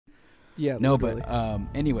Yeah. No, literally. but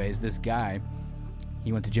anyways, this guy,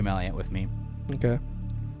 he went to Jim Elliott with me, Okay.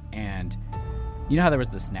 and you know how there was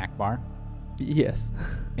the snack bar, Yes.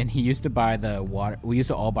 and he used to buy we used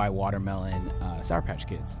to all buy watermelon Sour Patch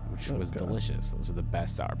Kids, which was God. delicious. Those are the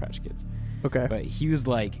best Sour Patch Kids. Okay. But he was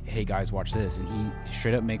like, "Hey guys, watch this," and he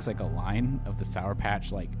straight up makes like a line of the Sour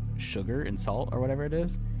Patch like sugar and salt or whatever it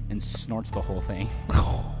is, and snorts the whole thing.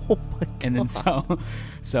 Oh my God. And then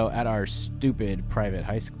so at our stupid private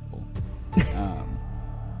high school,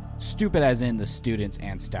 stupid as in the students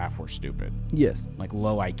and staff were stupid, Yes. like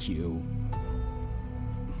low IQ,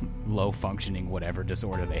 low functioning, whatever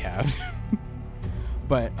disorder they have.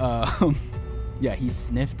 But yeah, he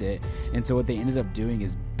sniffed it, and so what they ended up doing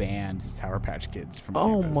is banned Sour Patch Kids from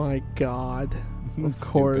Oh campus. my God. Isn't Of that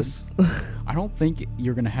course. I don't think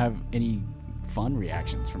you're gonna have any fun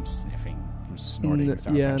reactions from sniffing, from snorting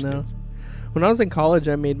Sour Patch no. Kids. When I was in college,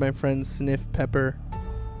 I made my friends sniff pepper.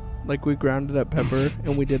 Like, we grounded up pepper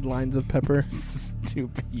and we did lines of pepper.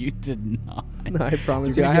 Stupid, you did not. No, I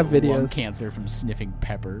promise You're you. I gonna have get lung videos. cancer from sniffing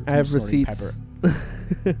pepper. I from have snorting receipts.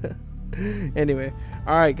 Anyway,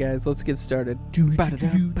 all right, guys, let's get started.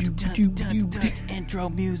 Intro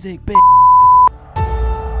music.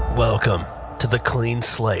 Welcome to The Clean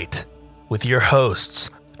Slate with your hosts,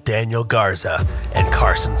 Daniel Garza and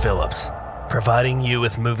Carson Phillips, providing you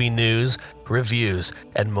with movie news, reviews,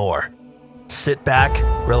 and more. Sit back,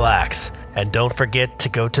 relax, and don't forget to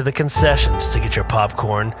go to the concessions to get your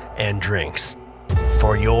popcorn and drinks.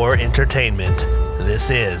 For your entertainment,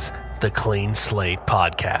 this is The Clean Slate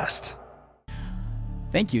Podcast.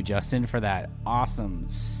 Thank you, Justin, for that awesome,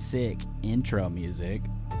 sick intro music.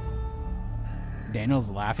 Daniel's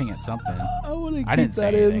laughing at something. I want to I didn't keep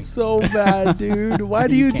say that in anything. so bad, dude. Why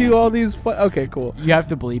do You you can't. do all these? Okay, cool. You have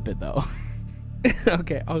to bleep it though.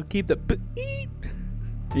 Okay, I'll keep the.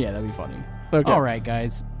 Yeah, that'd be funny. Okay. All right,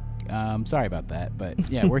 guys. Sorry about that, but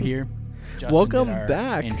yeah, we're here. Justin Welcome did our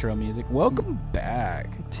back. Intro music. Welcome back.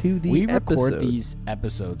 To the We record episode. these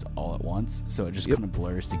episodes all at once, so it just Yep. kind of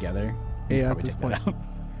blurs together. We Yeah, should at probably this take that point.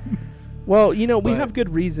 out. Well, you know, we But- have good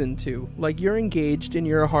reason to. Like, you're engaged and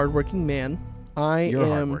you're a hardworking man. I You're a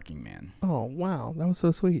am. hardworking man. Oh, wow. That was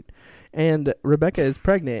so sweet. And Rebecca is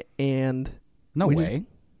pregnant, and. No we just- way.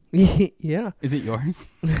 Yeah, Is it yours?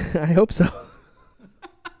 I hope so.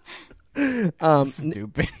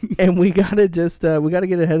 Stupid. And we gotta just we gotta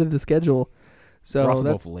get ahead of the schedule. So We're also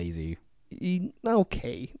that's both lazy.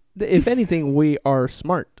 okay. If anything, we are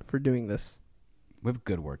smart for doing this. We have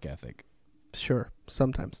good work ethic. Sure,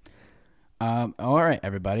 sometimes. All right,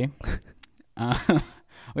 everybody.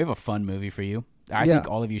 We have a fun movie for you. I Yeah. think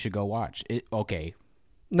all of you should go watch it. Okay,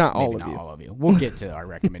 Not maybe all of not you. all of you. We'll get to our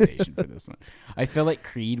recommendation for this one. I feel like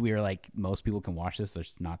Creed. We were like, most people can watch this.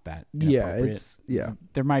 There's not that. Yeah, inappropriate. it's yeah.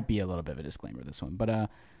 There might be a little bit of a disclaimer this one, but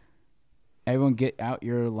everyone get out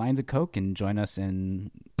your lines of Coke and join us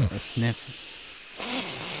in a sniff.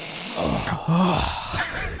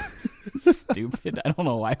 Stupid. I don't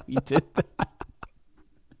know why we did that.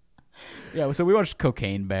 Yeah, so we watched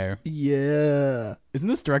Cocaine Bear. Yeah. Isn't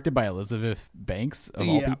this directed by Elizabeth Banks of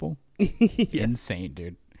all Yeah. people? Yeah. Insane,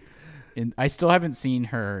 dude. And I still haven't seen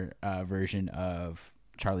her version of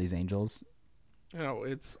Charlie's Angels. No,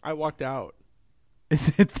 I walked out.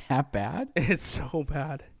 Is it that bad? It's so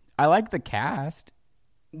bad. I like the cast.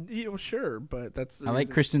 You know, sure, but that's the I like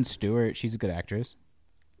reason. Kristen Stewart. She's a good actress.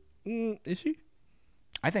 Is she?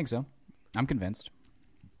 I think so. I'm convinced.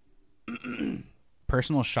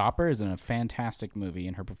 Personal Shopper is a fantastic movie,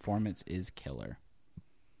 and her performance is killer.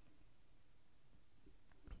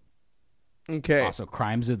 Okay. Also,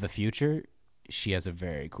 Crimes of the Future, she has a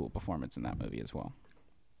very cool performance in that movie as well.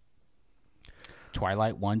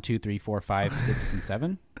 Twilight 1, 2, 3, 4, 5, 6, and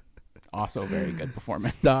 7. Also very good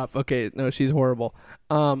performance. Stop. Okay, no, she's horrible.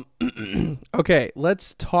 Okay,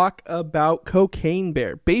 let's talk about Cocaine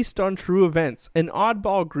Bear. Based on true events, an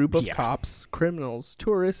oddball group of Yeah. cops, criminals,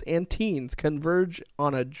 tourists, and teens converge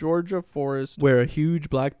on a Georgia forest where a huge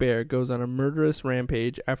black bear goes on a murderous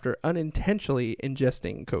rampage after unintentionally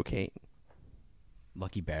ingesting cocaine.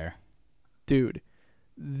 Lucky Bear. Dude,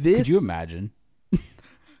 this... Could you imagine?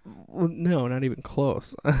 Well, no, not even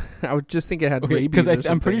close. I would just think it had Okay, rabies because or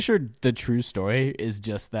I'm pretty something. sure the true story is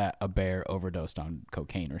just that a bear overdosed on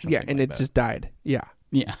cocaine or something. Yeah, and like it that. just died. Yeah.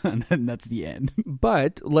 Yeah, and then that's the end.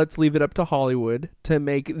 But let's leave it up to Hollywood to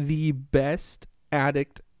make the best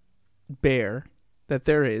addict bear that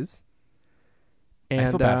there is. And I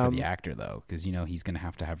feel bad for the actor though, because he's gonna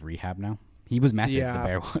have to have rehab now. He was method. Yeah. The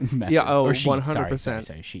bear was method. Yeah, oh, or she. 100%.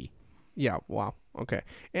 Sorry, she. yeah, wow. Okay.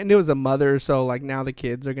 And it was a mother, so like now the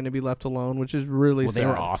kids are going to be left alone, which is really sad. They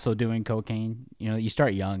were also doing cocaine. You know, you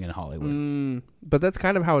start young in Hollywood. But that's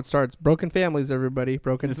kind of how it starts. Broken families, everybody.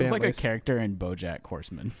 Broken This families. is like a character in BoJack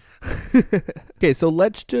Horseman. Okay, so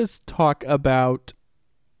let's just talk about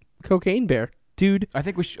Cocaine Bear. Dude, I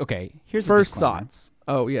think we should. Okay, here's first a disclaimer. thoughts.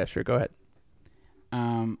 Oh, yeah, sure. Go ahead.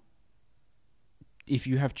 If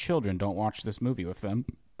you have children, don't watch this movie with them.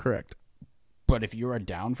 Correct. But if you are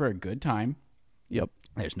down for a good time, Yep.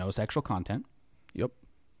 there's no sexual content. Yep.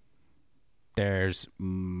 There's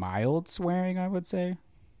mild swearing, I would say.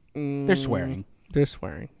 There's swearing. There's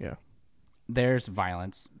swearing, yeah. There's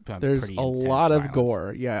violence. There's pretty a intense lot of violence.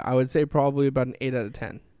 gore. Yeah, I would say probably about an 8 out of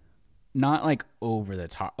 10. Not like over the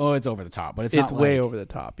top. Oh, it's over the top, but it's It's not way like, over the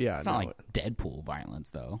top. Yeah, It's not like Deadpool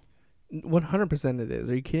violence, though. 100% it is.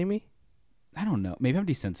 Are you kidding me? I don't know. Maybe I'm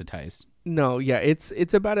desensitized. No, yeah,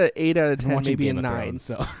 it's about an 8 out of I've been 10, watching maybe a Game of 9. Thrones,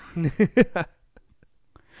 so.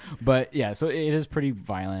 But yeah, so it is pretty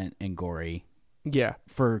violent and gory Yeah.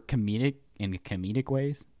 for comedic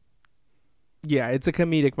ways. Yeah, it's a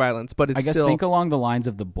comedic violence, but it's I guess still... think along the lines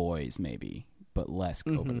of The Boys, maybe, but less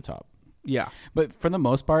over the top. Yeah. But for the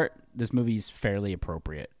most part, this movie's fairly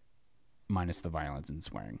appropriate, minus the violence and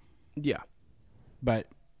swearing. Yeah. But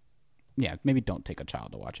yeah, maybe don't take a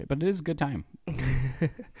child to watch it, but it is a good time.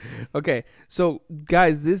 Okay, so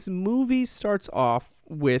guys, this movie starts off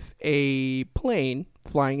with a plane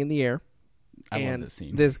flying in the air. I love and this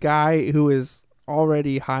scene. This guy who is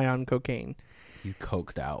already high on cocaine. He's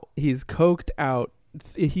coked out. He's coked out.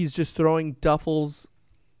 He's just throwing duffel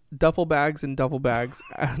bags and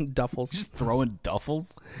duffels. Just throwing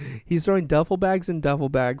duffels? He's throwing duffel bags and duffel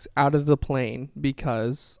bags out of the plane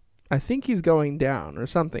because I think he's going down or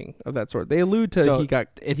something of that sort. They allude to he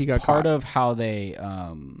got part caught. of how they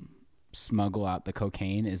smuggle out the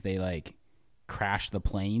cocaine is they like crash the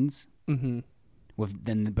planes. Mm-hmm.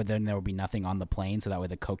 But then there will be nothing on the plane, so that way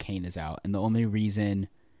the cocaine is out. And the only reason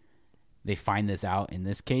they find this out in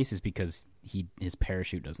this case is because his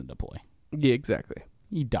parachute doesn't deploy. Yeah, exactly.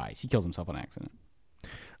 He dies. He kills himself on accident.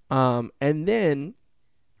 And then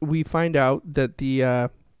we find out that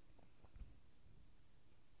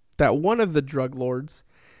that one of the drug lords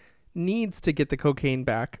needs to get the cocaine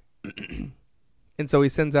back. And so he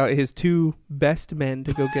sends out his 2 best men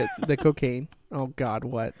to go get the cocaine. Oh God,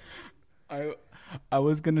 what? I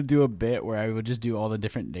was gonna do a bit where I would just do all the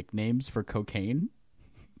different nicknames for cocaine.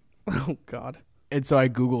 Oh God. And so I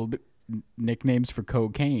Googled nicknames for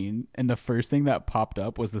cocaine, and the first thing that popped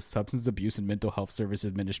up was the Substance Abuse and Mental Health Service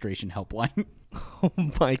Administration helpline. Oh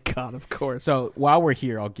my God, of course. So while we're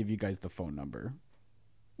here, I'll give you guys the phone number.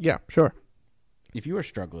 Yeah, sure. If you are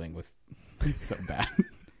struggling with... It's so bad.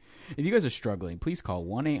 If you guys are struggling, please call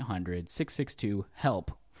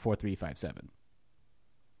 1-800-662-HELP-4357.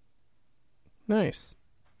 Nice.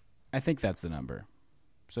 I think that's the number.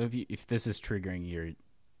 So if this is triggering your,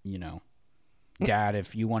 Dad,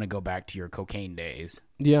 if you want to go back to your cocaine days,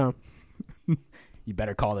 Yeah. you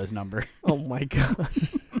better call this number. Oh my God.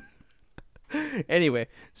 Anyway,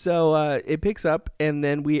 so it picks up, and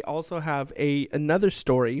then we also have another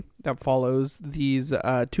story that follows these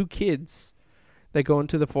 2 kids that go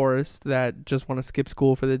into the forest that just want to skip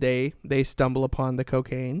school for the day. They stumble upon the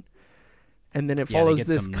cocaine, and then it follows they get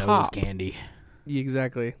this some cop. nose candy.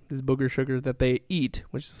 Exactly, this booger sugar that they eat,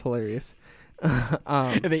 which is hilarious.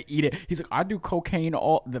 They eat it. He's like, I do cocaine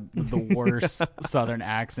all the worst Southern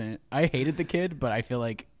accent. I hated the kid, but I feel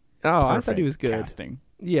like I thought he was good. Casting.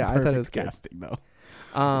 Yeah, I thought it was good. Casting though.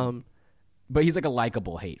 But he's like a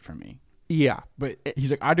likable hate for me. Yeah, But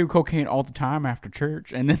he's like, I do cocaine all the time after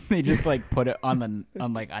church, and then they just like put it on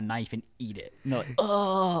like a knife and eat it. And they're like,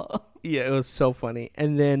 oh, yeah, it was so funny.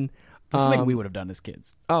 And then this is like we would have done as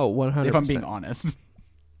kids. Oh, 100%. If I'm being honest.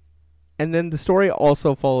 And then the story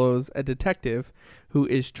also follows a detective who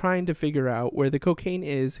is trying to figure out where the cocaine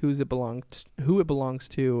is, who it belongs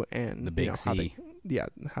to, and The big how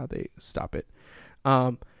they stop it.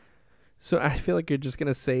 So I feel like you're just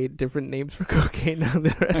gonna say different names for cocaine now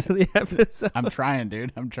the rest of the episode. I'm trying,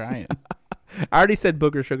 dude. I'm trying. I already said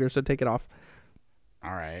booger sugar, so take it off.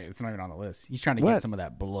 All right, it's not even on the list. He's trying to get some of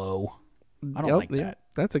that blow. I don't like that.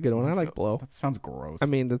 That's a good one. I like blow. That sounds gross. I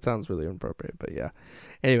mean, that sounds really inappropriate, but yeah.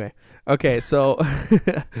 Anyway, okay, so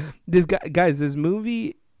this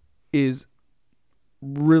movie is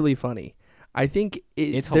really funny. I think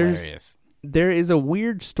it's hilarious. There is a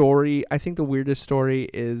weird story. I think the weirdest story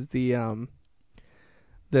is the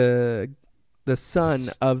son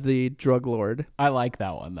of the drug lord. I like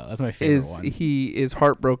that one though. That's my favorite one. He is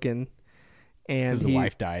heartbroken, and his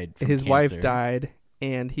wife died. His cancer. wife died.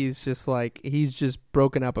 And he's just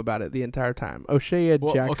broken up about it the entire time. O'Shea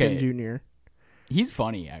Jackson Jr. He's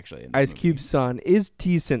funny actually. In this Ice movie. Cube's son is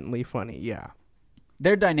decently funny. Yeah.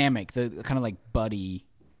 They're dynamic. The kind of like buddy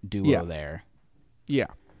duo Yeah. there. Yeah.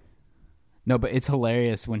 No, but it's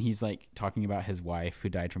hilarious when he's like talking about his wife who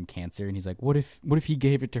died from cancer, and he's like, "What if he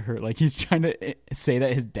gave it to her?" Like he's trying to say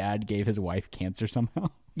that his dad gave his wife cancer somehow.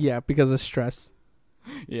 Yeah, because of stress.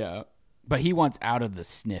 Yeah, but he wants out of the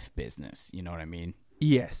sniff business. You know what I mean?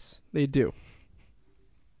 Yes, they do.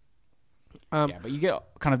 Yeah, but you get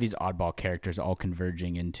kind of these oddball characters all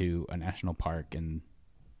converging into a national park, and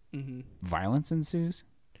violence ensues.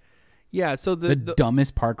 Yeah, so The the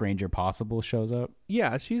dumbest park ranger possible shows up.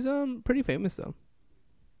 yeah, she's pretty famous though.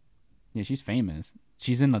 Yeah, she's famous.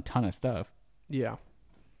 She's in a ton of stuff. Yeah.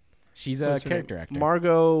 She's a What's her character name? actor.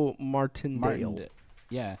 Margot Martindale. Martin.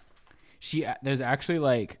 Yeah. There's actually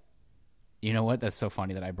like, you know what? That's so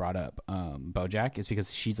funny that I brought up BoJack is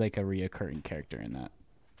because she's like a reoccurring character in that.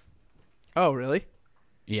 Oh, really?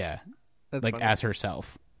 Yeah. That's like funny. as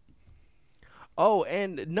herself. Oh,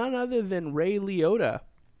 and none other than Ray Liotta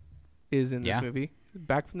is in this Yeah. movie.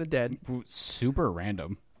 Back from the dead. Super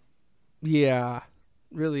random. Yeah,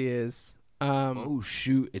 really is. Oh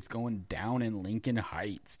shoot, it's going down in Lincoln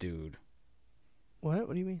Heights, dude. What?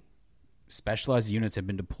 What do you mean? Specialized units have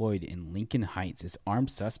been deployed in Lincoln Heights as armed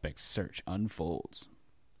suspects search unfolds.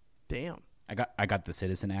 Damn. I got the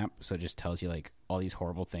Citizen app, so it just tells you like all these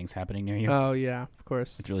horrible things happening near you. Oh yeah, of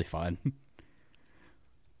course. It's really fun.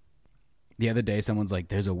 The other day, someone's like,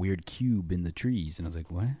 "There's a weird cube in the trees," and I was like,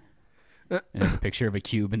 "What?" And it's a picture of a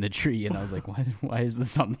cube in the tree, and I was like, "What? Why is this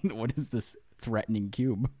something? What is this threatening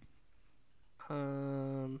cube?"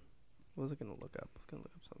 What was I gonna look up? I was gonna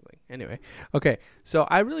look up something. Anyway, okay. So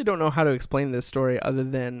I really don't know how to explain this story other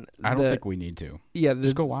than I don't think we need to. Yeah,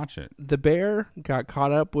 Just go watch it. the bear got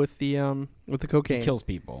caught up with the cocaine. He kills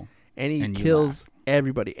people. and he and you kills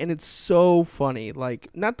everybody, and it's so funny. Like,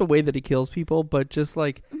 not the way that he kills people, but just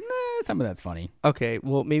like, Some of that's funny. okay,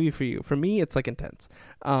 well, maybe for you. For me, it's like intense.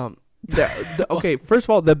 Okay, first of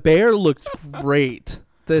all, the bear looked great.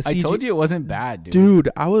 I told you it wasn't bad, dude. Dude,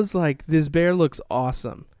 I was like, this bear looks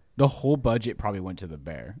awesome. The whole budget probably went to the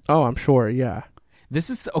bear. Oh, I'm sure, yeah. This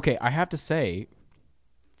is okay. I have to say,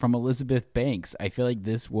 from Elizabeth Banks, I feel like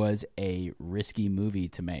this was a risky movie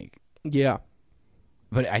to make, Yeah.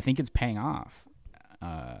 but I think it's paying off.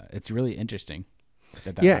 It's really interesting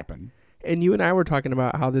that Yeah. happened. And you and I were talking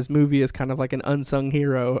about how this movie is kind of like an unsung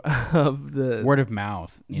hero of the Word of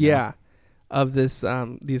mouth. You know? yeah, of this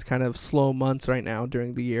these kind of slow months right now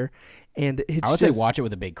during the year. And it's I would just, say watch it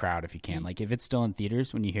with a big crowd if you can. Like if it's still in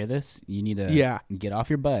theaters when you hear this, you need to Yeah. get off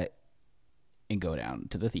your butt and go down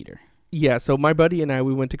to the theater. Yeah, so my buddy and I,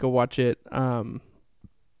 we went to go watch it a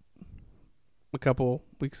couple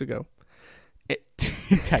weeks ago.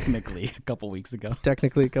 Technically, a couple weeks ago.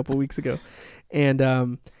 Technically a couple weeks ago.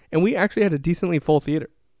 And we actually had a decently full theater.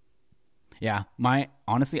 Yeah,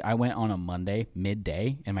 honestly, I went on a Monday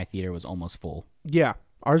midday, and my theater was almost full. Yeah,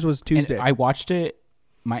 ours was Tuesday. And I watched it.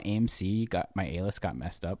 My AMC my A-list got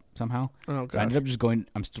messed up somehow. Oh, So I ended gosh. up just going.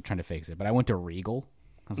 I'm still trying to fix it, but I went to Regal.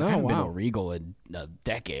 I was like, Oh, I haven't been to wow. a Regal in a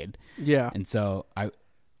decade, Yeah, and so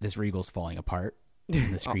this Regal's falling apart.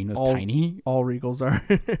 And the screen was All- tiny. all Regals are.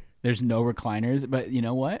 There's no recliners, but you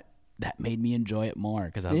know what? That made me enjoy it more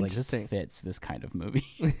because I was like, this Interesting. fits this kind of movie.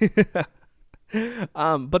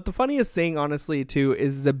 But the funniest thing, honestly, too,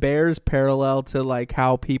 is the bear's parallel to like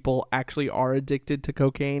how people actually are addicted to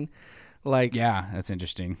cocaine. Like, Yeah, that's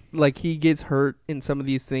interesting. like he gets hurt in some of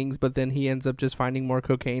these things, but then he ends up just finding more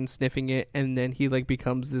cocaine, sniffing it, and then he like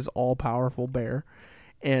becomes this all-powerful bear.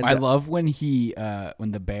 And I love when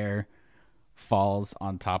when the bear falls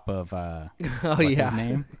on top of what's his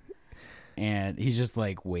name, and he's just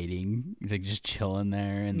like waiting, like just chilling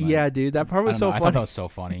there, and like, yeah, dude, that part I was don't know, so I thought funny. that was so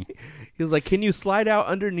funny. He was like, "Can you slide out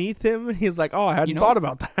underneath him?" And he's like, "Oh, I hadn't You know- thought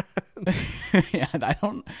about that." Yeah, I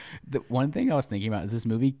don't. The one thing I was thinking about is this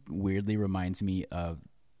movie weirdly reminds me of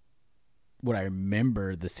what I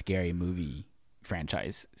remember the Scary Movie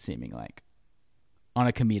franchise seeming like on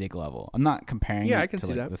a comedic level. I'm not comparing Yeah, I it can to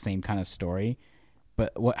see like that. the same kind of story,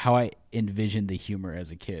 but how I envisioned the humor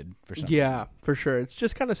as a kid for some Yeah, reason. for sure. It's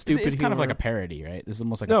just kind of It's, stupid. it's kind of like a humor. parody, right? This is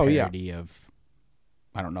almost like No, a yeah. parody of.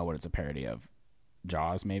 I don't know what it's a parody of.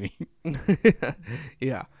 Jaws, maybe.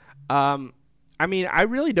 Yeah. I mean, I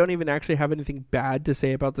really don't even actually have anything bad to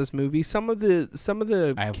say about this movie. Some of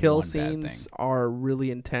the I have kill one bad scenes thing. are really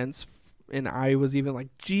intense, and I was even like,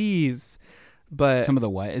 "Geez," but Some of the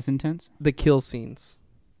what is intense? the kill scenes.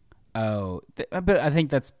 Oh, but I think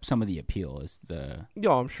that's some of the appeal is the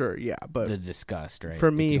Yeah, I'm sure. Yeah, but the disgust, right? for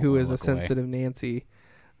Like, me, you don't who wanna is a look away. sensitive Nancy,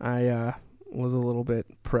 I was a little bit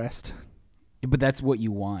pressed. But that's what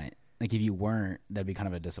you want. Like, if you weren't, that'd be kind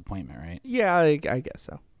of a disappointment, right? Yeah, I guess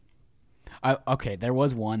so. Okay, there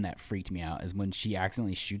was one that freaked me out, is when she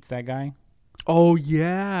accidentally shoots that guy. Oh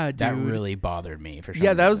yeah, dude. That really bothered me for sure.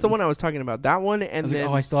 Yeah, that was the one I was talking about. That one, and then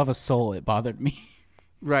I still have a soul. It bothered me.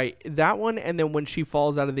 right, that one, and then when she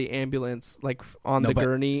falls out of the ambulance, like the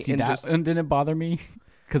gurney, and didn't it bother me?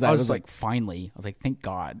 Because I was like, finally, I was like, thank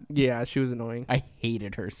God. Yeah, she was annoying. I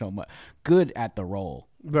hated her so much. Good at the role,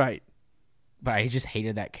 right? But I just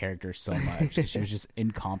hated that character so much. She was just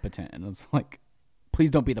incompetent, and it was like,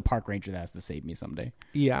 please don't be the park ranger that has to save me someday.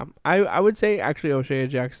 Yeah, I would say actually O'Shea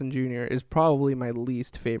Jackson Jr. is probably my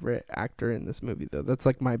least favorite actor in this movie, though. That's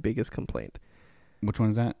like my biggest complaint. Which one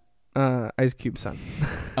is that? Ice Cube's son.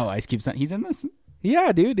 Oh, Ice Cube's son. He's in this?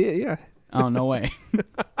 Yeah, dude. Yeah. Oh, no way.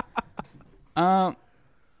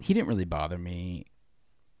 He didn't really bother me.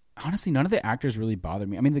 Honestly, none of the actors really bothered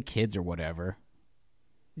me. I mean, the kids or whatever.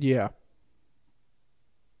 Yeah.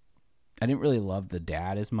 I didn't really love the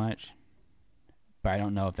dad as much. But I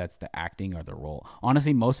don't know if that's the acting or the role.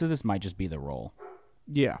 Honestly, most of this might just be the role.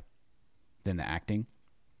 Yeah. Than the acting.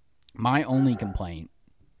 My only complaint.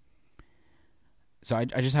 So I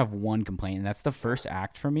just have one complaint, and that's the first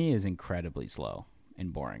act for me is incredibly slow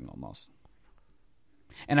and boring almost.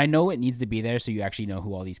 And I know it needs to be there so you actually know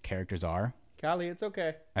who all these characters are. Callie, it's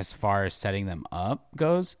okay. As far as setting them up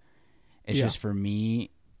goes, it's just for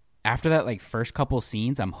me, after that like first couple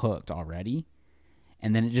scenes, I'm hooked already.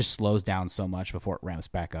 And then it just slows down so much before it ramps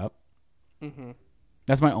back up. Mm-hmm.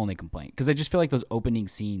 That's my only complaint. Because I just feel like those opening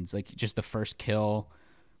scenes, like just the first kill,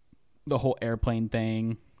 the whole airplane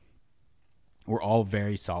thing, were all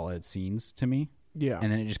very solid scenes to me. Yeah.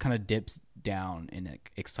 And then it just kind of dips down in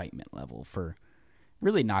excitement level for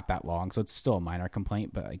really not that long. So it's still a minor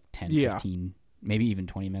complaint, but like 10, 15, maybe even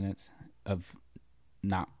 20 minutes of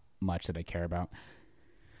not much that I care about.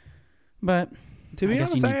 But to be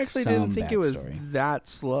honest, I actually didn't think it was that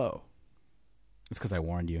slow. It's because I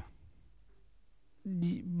warned you.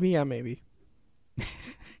 Yeah, maybe.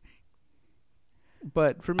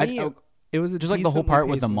 But for me, it was just like the whole part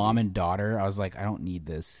with the mom and daughter. I was like, I don't need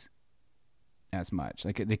this as much.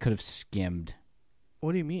 Like they could have skimmed.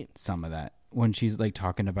 What do you mean? Some of that when she's like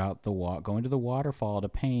talking about the going to the waterfall to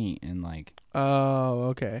paint and like. Oh,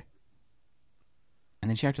 okay. And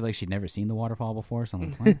then she acted like she'd never seen the waterfall before. So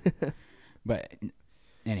I'm like, what? But,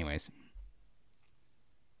 anyways,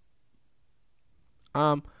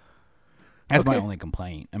 that's my only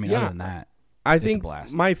complaint. I mean, other than that, I think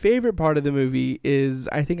my favorite part of the movie is,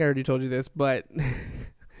 I think I already told you this, but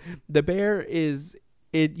the bear is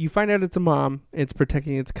it. You find out it's a mom. It's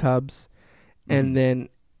protecting its cubs, and then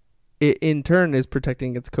it in turn is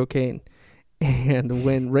protecting its cocaine. And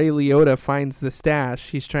when Ray Liotta finds the stash,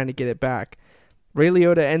 he's trying to get it back. Ray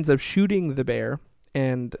Liotta ends up shooting the bear.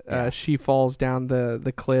 And she falls down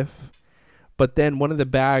the cliff. But then one of the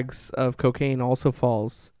bags of cocaine also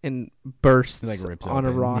falls and bursts like rips on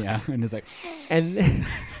open. a rock. Yeah, and it's like... And then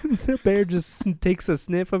the bear just takes a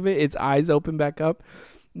sniff of it. Its eyes open back up.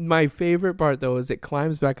 My favorite part, though, is it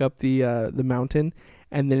climbs back up the mountain,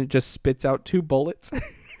 and then it just spits out 2 bullets.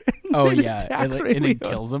 Oh, yeah. And it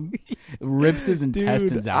kills him. Rips his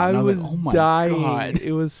intestines out. And I was like, oh, my dying. God.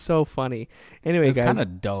 It was so funny. Anyway, guys. It was kind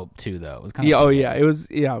of dope, too, though. It was kind of cool. It was,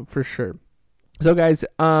 for sure. So, guys,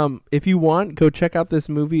 if you want, go check out this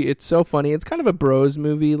movie. It's so funny. It's kind of a bros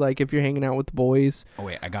movie, like if you're hanging out with the boys. Oh,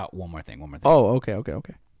 wait. I got one more thing. Oh,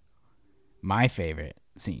 okay. My favorite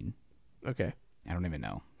scene. Okay. I don't even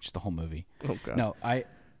know. Just the whole movie. Oh, God. No, I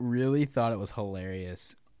really thought it was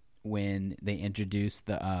hilarious when they introduced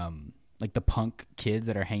the like the punk kids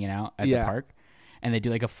that are hanging out at the park, and they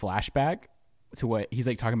do like a flashback to what he's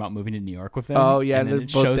like talking about moving to New York with them. Oh yeah, and then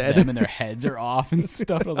it shows them and their heads are off and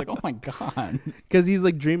stuff. I was like, oh my God, because he's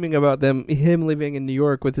like dreaming about him living in New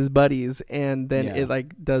York with his buddies, and then it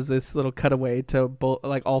like does this little cutaway to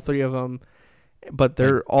like all 3 of them, but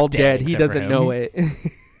they're like all dead. He doesn't know it.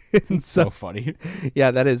 It's so funny.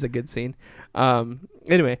 Yeah, that is a good scene.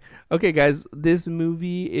 Anyway, okay, guys, this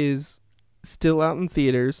movie is still out in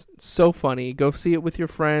theaters. So funny. Go see it with your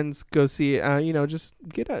friends. Go see it. Just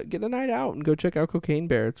get a night out and go check out Cocaine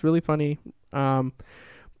Bear. It's really funny.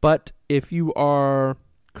 But if you are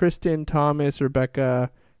Kristen, Thomas, Rebecca,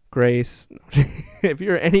 Grace, if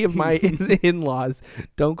you're any of my in-laws,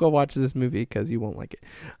 don't go watch this movie because you won't like it.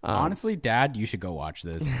 Honestly, Dad, you should go watch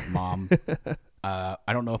this. Mom. I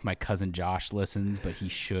don't know if my cousin Josh listens, but he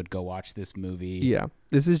should go watch this movie. Yeah.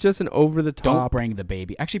 This is just an over-the-top... Don't bring the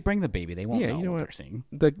baby. Actually, bring the baby. They won't know what they're seeing.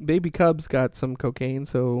 The baby cub's got some cocaine,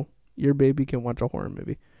 so your baby can watch a horror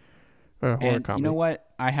movie. Or a horror comedy. You know what?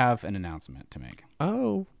 I have an announcement to make.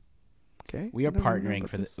 Oh. Okay. We are I never heard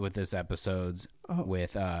partnering about with this episodes Oh.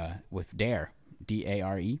 with DARE,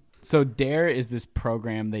 DARE. So DARE is this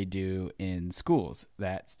program they do in schools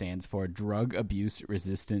that stands for Drug Abuse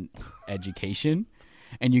Resistance Education,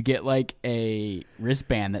 and you get like a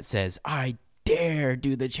wristband that says "I dare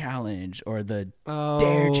do the challenge" or the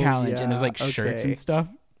DARE challenge, and there's like shirts and stuff.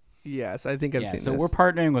 Yes, I think I've seen so this. we're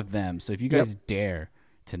partnering with them. So if you guys dare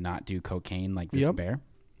to not do cocaine like this bear,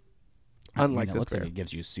 Unlike it this looks bear. like it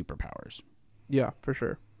gives you superpowers. Yeah, for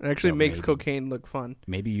sure. It actually So makes maybe- cocaine look fun.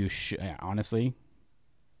 Maybe you should. Honestly,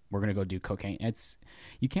 we're gonna go do cocaine. It's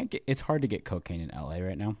hard to get cocaine in LA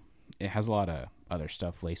right now. It has a lot of other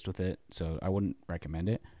stuff laced with it, so I wouldn't recommend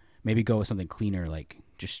it. Maybe go with something cleaner, like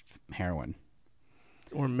just heroin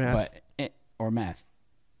Or meth. or meth,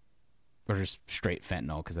 or just straight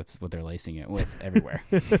fentanyl, because that's what they're lacing it with everywhere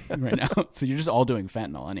right now. So you're just all doing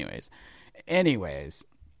fentanyl, anyways.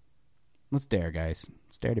 Let's dare, guys.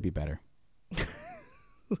 Let's dare to be better.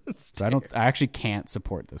 I actually can't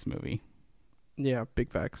support this movie. Yeah, big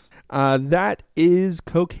facts. That is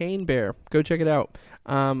Cocaine Bear. Go check it out.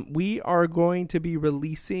 We are going to be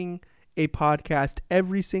releasing a podcast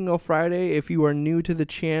every single Friday. If you are new to the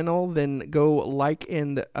channel, then go like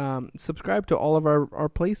and subscribe to all of our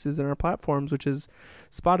places and our platforms, which is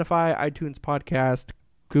Spotify, iTunes Podcast,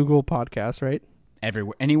 Google Podcast, right?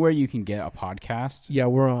 Everywhere, anywhere you can get a podcast. Yeah,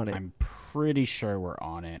 we're on it. I'm pretty sure we're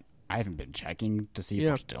on it. I haven't been checking to see if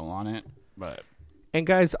we're still on it, but And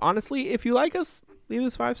guys, honestly, if you like us, leave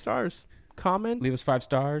us 5 stars. Comment. leave us 5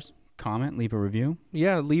 stars. Comment. Leave a review.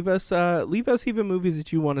 Yeah, leave us even movies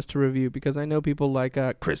that you want us to review, because I know people like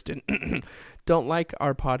Kristen don't like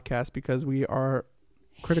our podcast because we are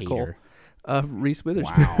critical Hater. of Reese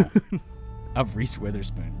Witherspoon. Wow. Of Reese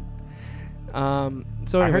Witherspoon. So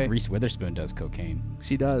I anyway, heard Reese Witherspoon does cocaine.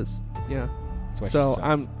 she does. Yeah. That's why So she sucks.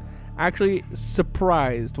 I'm actually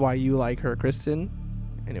surprised why you like her, Kristen.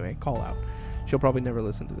 Anyway, call out. She'll probably never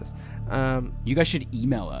listen to this. You guys should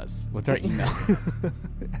email us. What's our email?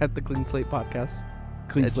 At the Clean Slate Podcast.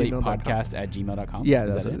 cleanslatepodcast@gmail.com. Yeah,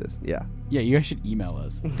 Is that's that what it is. Yeah. Yeah, you guys should email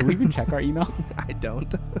us. Do we even check our email? I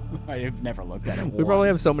don't. I've never looked at it. We probably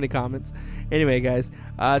have once. so many comments. Anyway, guys,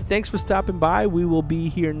 thanks for stopping by. We will be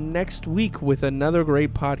here next week with another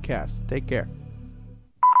great podcast. Take care.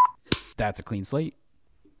 That's a clean slate.